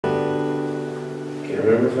Can't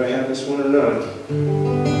remember if I have this one or not.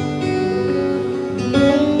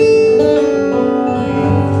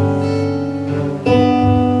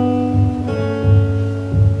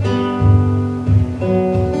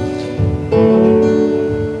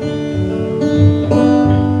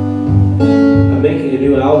 I'm making a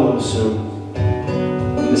new album soon.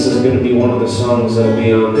 This is going to be one of the songs that will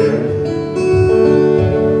be on there.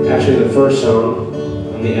 Actually, the first song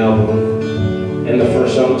on the album, and the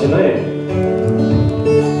first song tonight.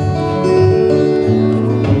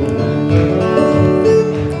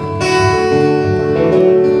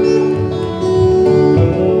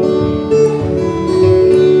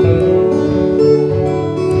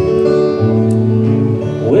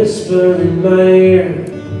 Whisper in my ear,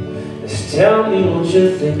 just tell me what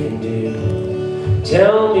you're thinking, dear.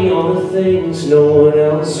 Tell me all the things no one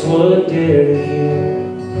else would dare to hear.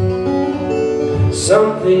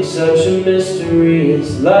 Something such a mystery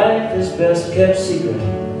is life is best kept secret.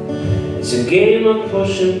 It's a game of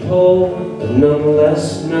push and pull, but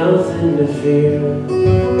nonetheless nothing to fear.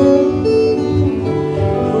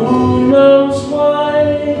 Who knows why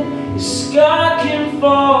the sky can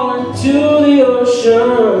fall into the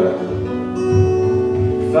ocean?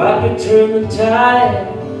 If I could turn the tide,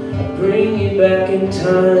 I'd bring you back in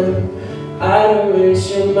time. I'd erase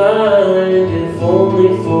your mind, if only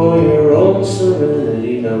for your own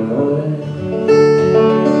serenity, not mine.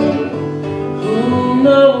 Who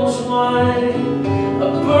knows why a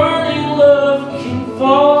burning love can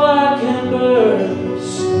fall like embers?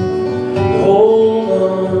 Hold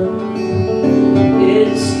on,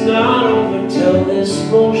 it's not over till this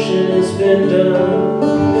motion has been done,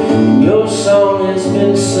 and your song has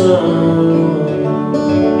been sung.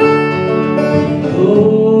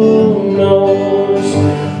 Who knows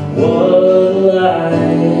what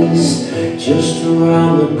lies just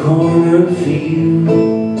around the corner for you?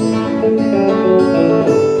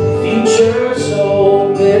 Future's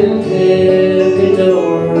open, pick a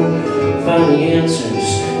door, find the answers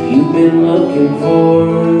you've been looking for.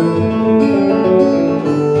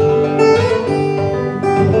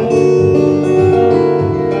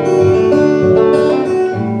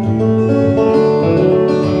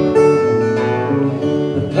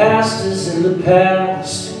 The past is in the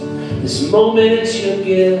past. This moment it's your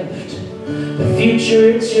gift. The future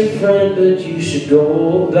it's your friend, but you should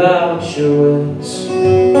go about your ways.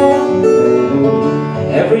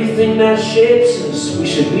 Everything that shapes us, we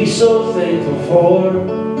should be so thankful for.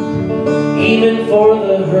 Even for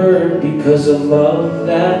the hurt, because of love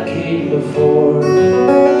that came before.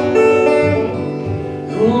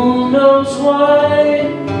 Who knows why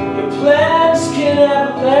your plans can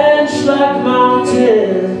avalanche like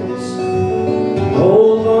mountains?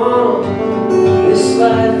 Hold on, this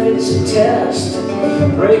life it's a test.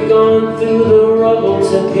 Break on through the rubble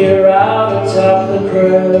to peer out atop the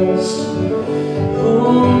crest.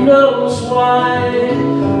 Who knows why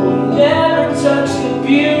we'll never touch the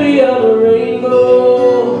beauty of a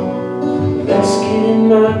rainbow? Let's get in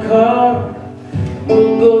my car,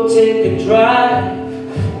 we'll go take a drive.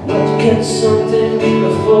 Let's get something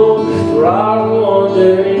beautiful for our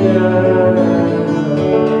wandering eyes.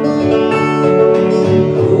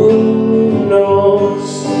 Who knows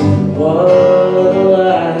what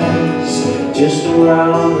lies just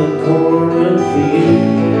around the corner for you?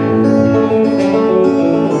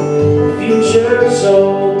 Future's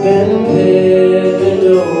open, pick a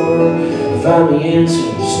door, find the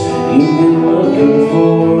answers you've been looking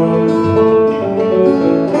for.